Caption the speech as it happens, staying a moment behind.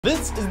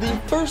This is the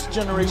first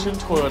generation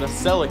Toyota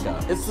Celica.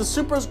 It's the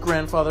Supra's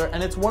grandfather,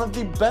 and it's one of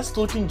the best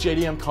looking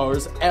JDM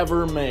cars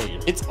ever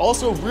made. It's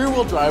also rear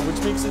wheel drive,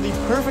 which makes it the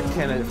perfect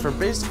candidate for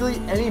basically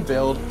any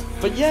build,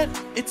 but yet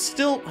it's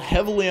still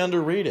heavily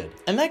underrated.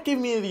 And that gave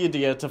me the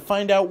idea to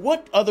find out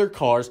what other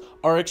cars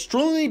are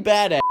extremely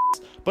badass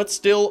but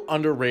still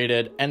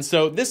underrated, and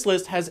so this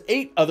list has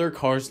 8 other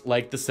cars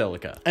like the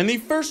Celica. And the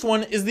first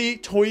one is the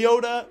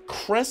Toyota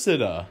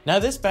Cressida. Now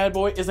this bad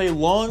boy is a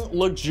long,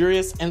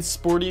 luxurious, and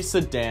sporty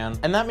sedan,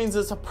 and that means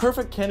it's a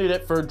perfect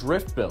candidate for a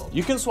drift build.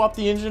 You can swap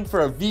the engine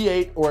for a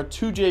V8 or a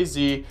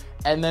 2JZ,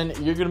 and then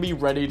you're gonna be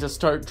ready to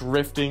start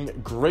drifting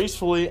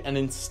gracefully and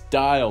in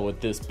style with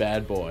this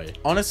bad boy.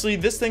 Honestly,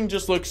 this thing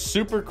just looks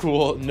super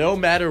cool no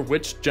matter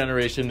which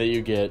generation that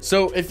you get.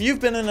 So if you've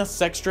been in a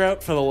sex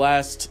drought for the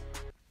last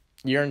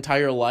your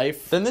entire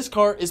life, then this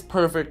car is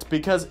perfect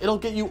because it'll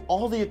get you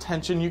all the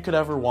attention you could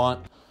ever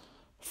want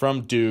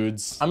from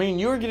dudes. I mean,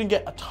 you're gonna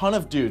get a ton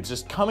of dudes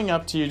just coming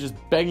up to you, just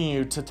begging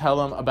you to tell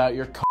them about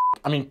your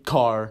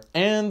car.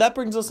 And that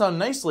brings us on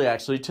nicely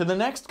actually to the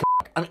next car.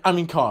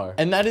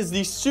 And that is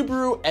the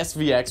Subaru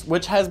SVX,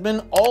 which has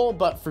been all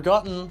but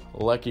forgotten,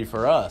 lucky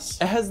for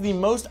us. It has the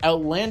most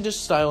outlandish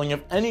styling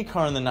of any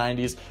car in the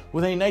 90s,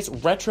 with a nice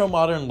retro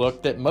modern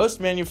look that most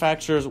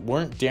manufacturers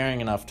weren't daring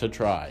enough to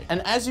try.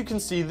 And as you can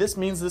see, this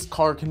means this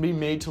car can be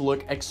made to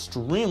look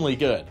extremely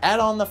good.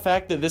 Add on the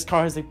fact that this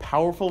car has a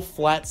powerful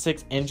flat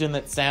 6 engine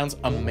that sounds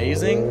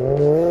amazing.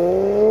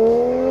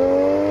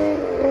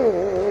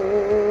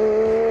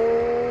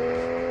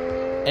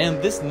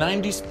 And this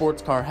 90s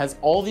sports car has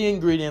all the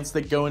ingredients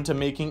that go into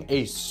making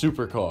a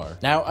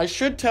supercar. Now, I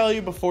should tell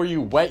you before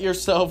you wet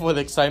yourself with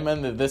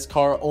excitement that this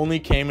car only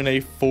came in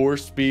a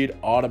 4-speed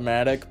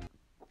automatic.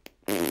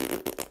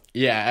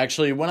 Yeah,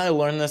 actually, when I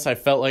learned this, I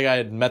felt like I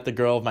had met the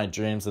girl of my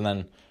dreams and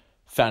then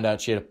found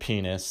out she had a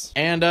penis.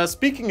 And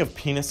speaking of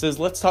penises,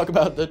 let's talk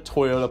about the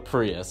Toyota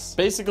Prius.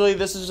 Basically,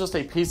 this is just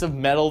a piece of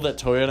metal that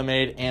Toyota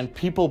made and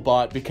people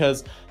bought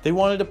because they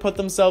wanted to put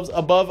themselves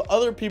above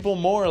other people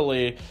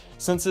morally,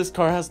 since this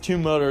car has 2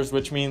 motors,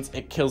 which means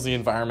it kills the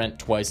environment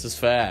twice as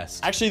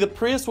fast. Actually, the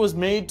Prius was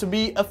made to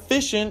be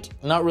efficient,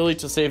 not really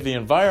to save the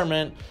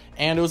environment,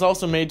 and it was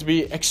also made to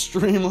be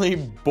extremely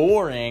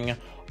boring,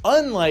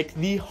 unlike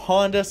the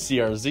Honda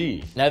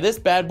CR-Z. Now this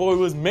bad boy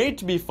was made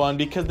to be fun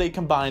because they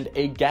combined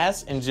a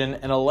gas engine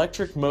and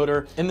electric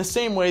motor in the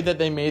same way that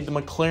they made the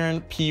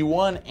McLaren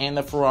P1 and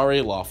the Ferrari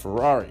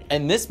LaFerrari.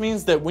 And this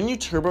means that when you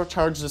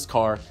turbocharge this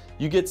car,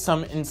 you get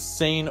some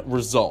insane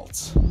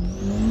results.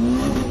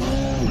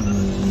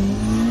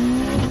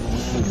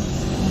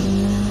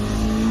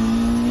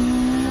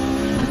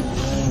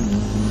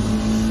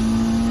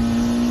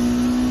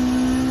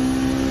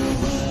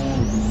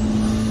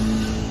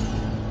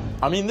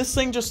 I mean, this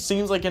thing just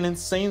seems like an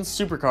insane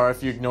supercar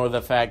if you ignore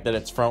the fact that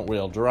it's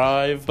front-wheel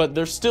drive, but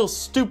they're still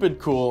stupid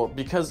cool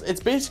because it's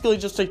basically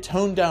just a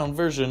toned-down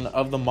version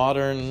of the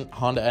modern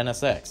Honda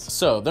NSX.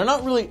 So, they're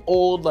not really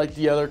old like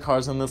the other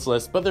cars on this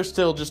list, but they're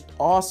still just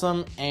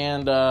awesome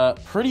and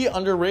pretty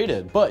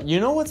underrated. But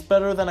you know what's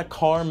better than a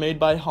car made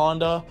by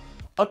Honda?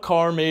 A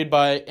car made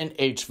by an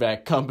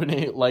HVAC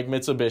company like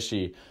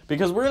Mitsubishi,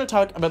 because we're going to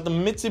talk about the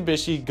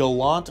Mitsubishi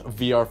Galant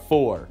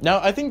VR4. Now,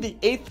 I think the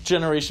 8th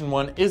generation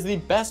one is the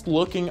best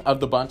looking of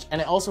the bunch, and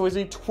it also is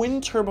a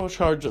twin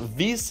turbocharged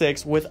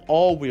V6 with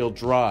all-wheel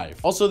drive.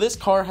 Also, this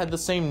car had the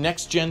same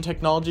next-gen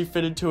technology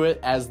fitted to it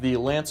as the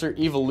Lancer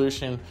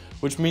Evolution,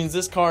 which means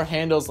this car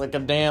handles like a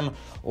damn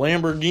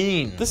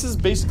Lamborghini. This is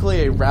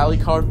basically a rally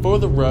car for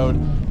the road,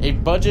 a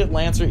budget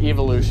Lancer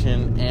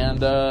Evolution,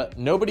 and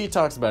nobody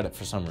talks about it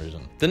for some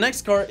reason. The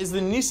next car is the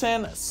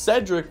Nissan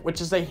Cedric, which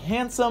is a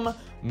handsome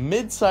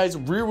mid-size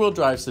rear-wheel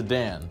drive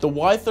sedan. The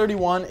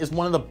Y31 is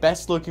one of the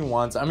best looking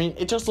ones. I mean,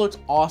 it just looks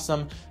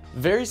awesome.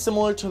 Very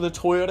similar to the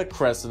Toyota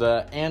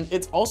Cressida, and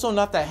it's also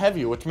not that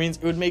heavy, which means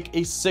it would make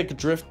a sick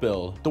drift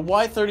build. The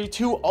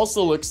Y32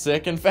 also looks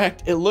sick. In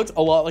fact, it looks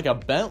a lot like a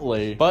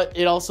Bentley, but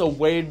it also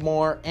weighed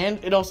more,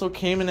 and it also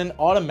came in an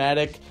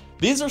automatic.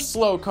 These are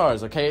slow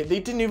cars, okay?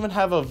 They didn't even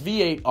have a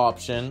V8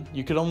 option.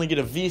 You could only get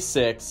a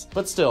V6,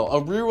 but still,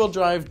 a rear-wheel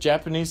drive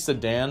Japanese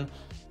sedan,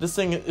 this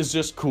thing is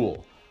just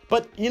cool.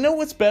 But you know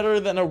what's better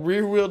than a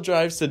rear-wheel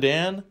drive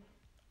sedan?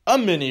 A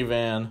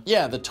minivan.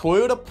 Yeah, the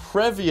Toyota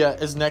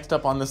Previa is next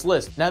up on this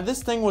list. Now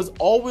this thing was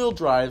all-wheel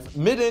drive,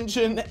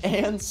 mid-engine,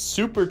 and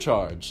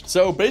supercharged.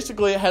 So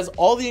basically it has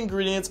all the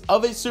ingredients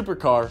of a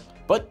supercar,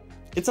 but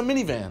it's a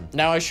minivan.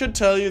 Now I should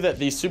tell you that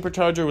the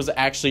supercharger was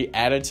actually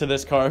added to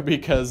this car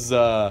because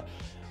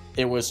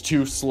it was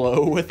too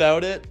slow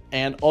without it.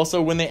 And also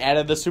when they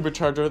added the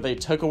supercharger, they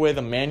took away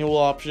the manual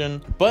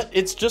option. But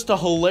it's just a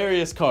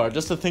hilarious car,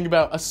 just to think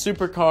about a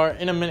supercar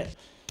in a minute.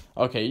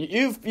 Okay,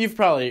 you've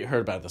probably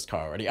heard about this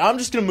car already. I'm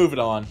just gonna move it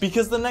on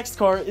because the next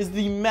car is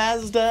the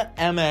Mazda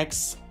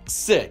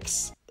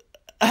MX-6.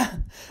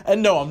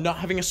 And no, I'm not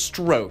having a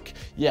stroke.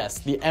 Yes,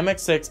 the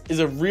MX-6 is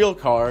a real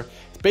car.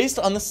 It's based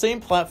on the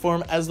same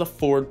platform as the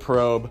Ford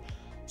Probe,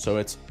 so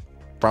it's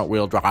front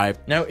wheel drive.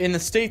 Now in the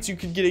States, you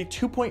could get a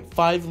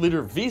 2.5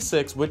 liter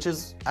V6, which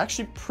is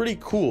actually pretty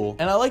cool.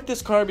 And I like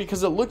this car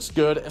because it looks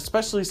good,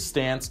 especially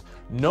stanced.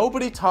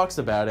 Nobody talks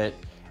about it.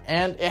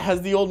 And it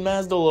has the old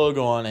Mazda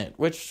logo on it,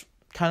 which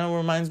kind of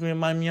reminds me of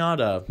my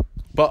Miata.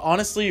 But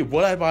honestly,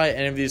 would I buy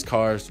any of these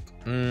cars?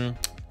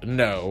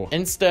 No.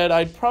 Instead,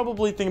 I'd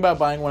probably think about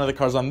buying one of the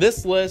cars on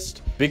this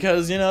list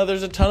because, you know,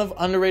 there's a ton of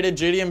underrated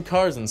JDM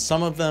cars and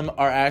some of them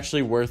are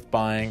actually worth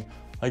buying,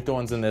 like the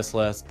ones in this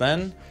list.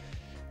 Then,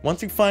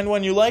 once you find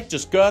one you like,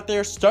 just go out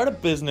there, start a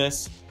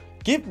business,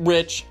 get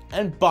rich,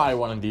 and buy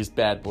one of these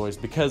bad boys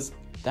because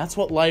that's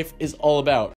what life is all about.